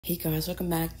Hey guys, welcome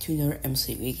back to another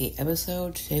MC Weekly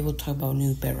episode. Today we'll talk about a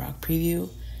new Bedrock Preview,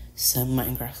 some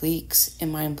Minecraft leaks,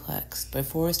 and Mineplex. But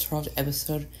before we start off the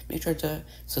episode, make sure to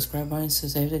subscribe button so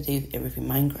stay up to date with everything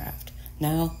Minecraft.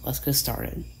 Now, let's get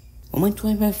started.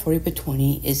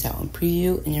 1.20x40x20 is out in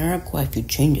preview, and there are quite a few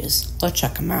changes. Let's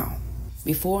check them out.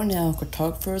 Before now,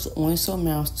 Cartographers only sold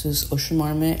maps to this Ocean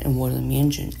Monument and Woodland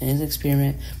Mansion. In this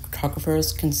experiment,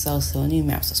 Cartographers can sell 7 new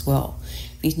maps as well.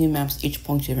 These new maps each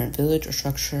point to a different village or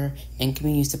structure and can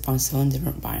be used to find 7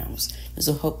 different biomes. This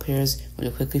will help players to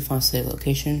quickly find a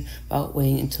location without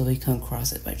waiting until they come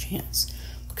across it by chance.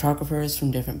 Cartographers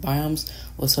from different biomes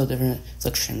will sell different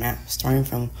selection maps. Starting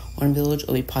from one village, it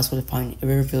will be possible to find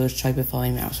every village type of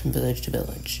following maps from village to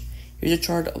village. Here's a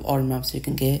chart of all the maps you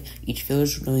can get. Each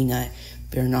village is really not.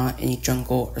 There are not any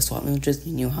jungle or swamp villages,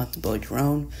 meaning you'll have to build your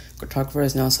own.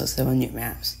 Cartographers now sell 7 new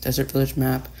maps: Desert Village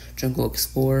map, Jungle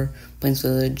Explorer, Plains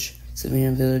Village,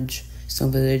 Savannah Village,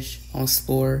 Stone Village, All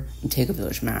Explorer, and Taiga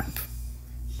Village map.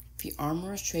 The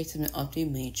armor's traits have been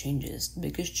updated many changes. The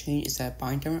biggest change is that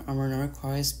buying diamond armor now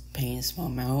requires paying a small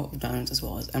amount of diamonds as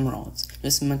well as emeralds.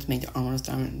 This is meant to make the armor's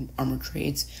diamond armor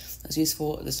traits less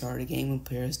useful at the start of the game when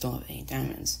players don't have any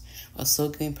diamonds, while still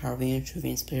giving power advantage to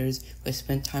advanced players who have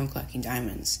spent time collecting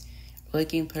diamonds. Early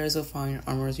game players will find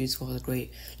armor is useful as a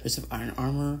great source of iron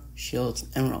armor, shields,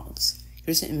 and emeralds.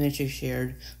 Here's an image I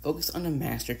shared. Focus on the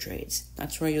master traits.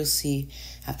 That's where you'll see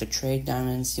after trade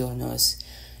diamonds, you'll notice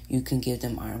you can give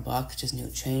them iron blocks, which is new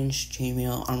change.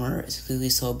 Chainmail armor is clearly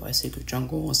sold by Secret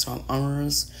Jungle and Swamp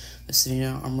Armors. The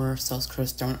Savannah armor sells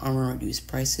cursed diamond armor at reduced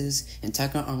prices, and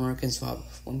Taiga armor can swap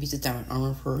one piece of diamond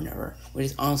armor for another, which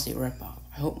is honestly a ripoff.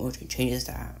 I hope Mojo changes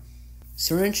that.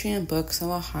 Certain Enchanted Books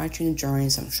have a high chance of drawing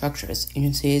some structures.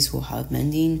 Agencies will have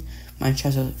mending,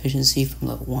 Minecraft efficiency from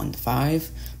level 1 to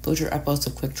 5, villager apples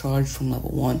of quick charge from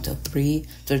level 1 to 3,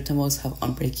 dirt temples have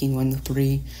unbreaking 1 to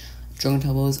 3, Jungle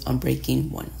Temples Unbreaking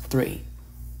 1 to 3.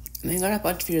 And then got a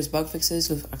bunch of features bug fixes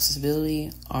with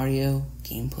accessibility, audio,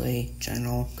 gameplay,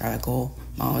 general, graphical,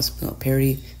 mouse,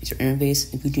 parity, user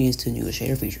interface, and changes to new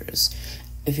shader features.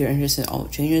 If you're interested in all the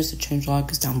changes, the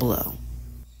changelog is down below.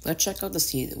 Let's check out the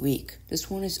seed of the week. This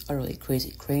one is utterly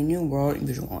crazy. Create a new world in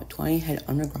Visual 120, head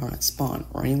underground at spawn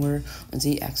or anywhere on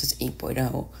Z-axis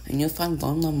 8.0, and you'll find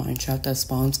one mineshaft that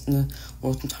spawns in the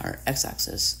world's entire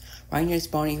x-axis. Right near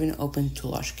spawn, even open to a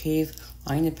lush cave,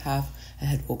 lining the path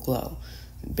ahead will glow.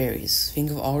 Berries. Think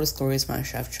of all the glorious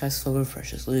mineshaft chests filled with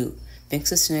precious loot. Thanks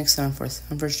to Cynic Sun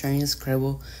for sharing this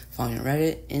incredible following on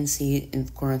Reddit, and seed,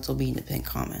 and Cornets will be in the pinned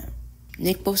comment.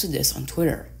 Nick posted this on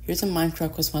Twitter. Here's a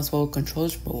Minecraft customizable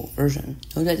controls mobile version.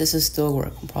 Note that this is still a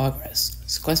work in progress.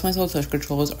 So customizable touch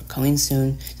controls are coming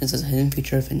soon, since it's a hidden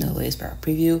feature in the latest Bedrock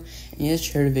Preview, and you just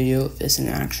shared a video of this in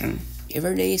action.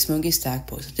 Everyday Smoky Stack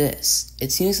posted this.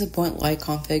 It seems the point light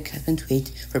config has been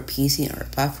tweaked for PC and other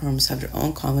platforms to have their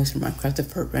own configs for Minecraft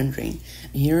deferred rendering.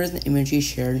 And here is the image he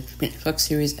shared between Xbox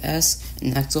Series S,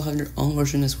 and next will have their own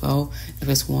version as well,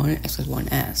 Xbox One and Xbox One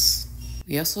S.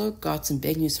 We also got some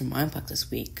big news from Mineplex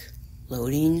this week.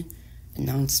 Loading,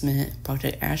 announcement,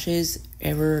 Project Ashes,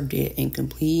 error, data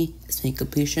incomplete, estimated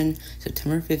completion,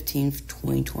 September 15th,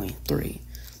 2023.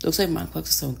 Looks like Mineplex is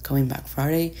still coming back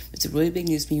Friday. It's a really big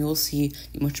news mean you will see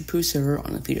the much improved server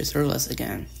on the feature serverless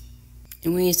again.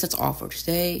 Anyways, that's all for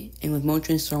today, and with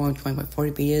Mojo Star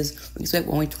 1.20.40 betas, we expect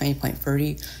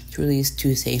 1.20.30 to release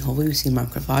Tuesday. Hopefully we see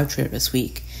Minecraft Live trailer this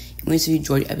week. Anyways, if you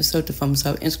enjoyed the episode, thumbs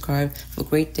up and subscribe. Have a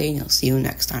great day, and I'll see you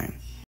next time.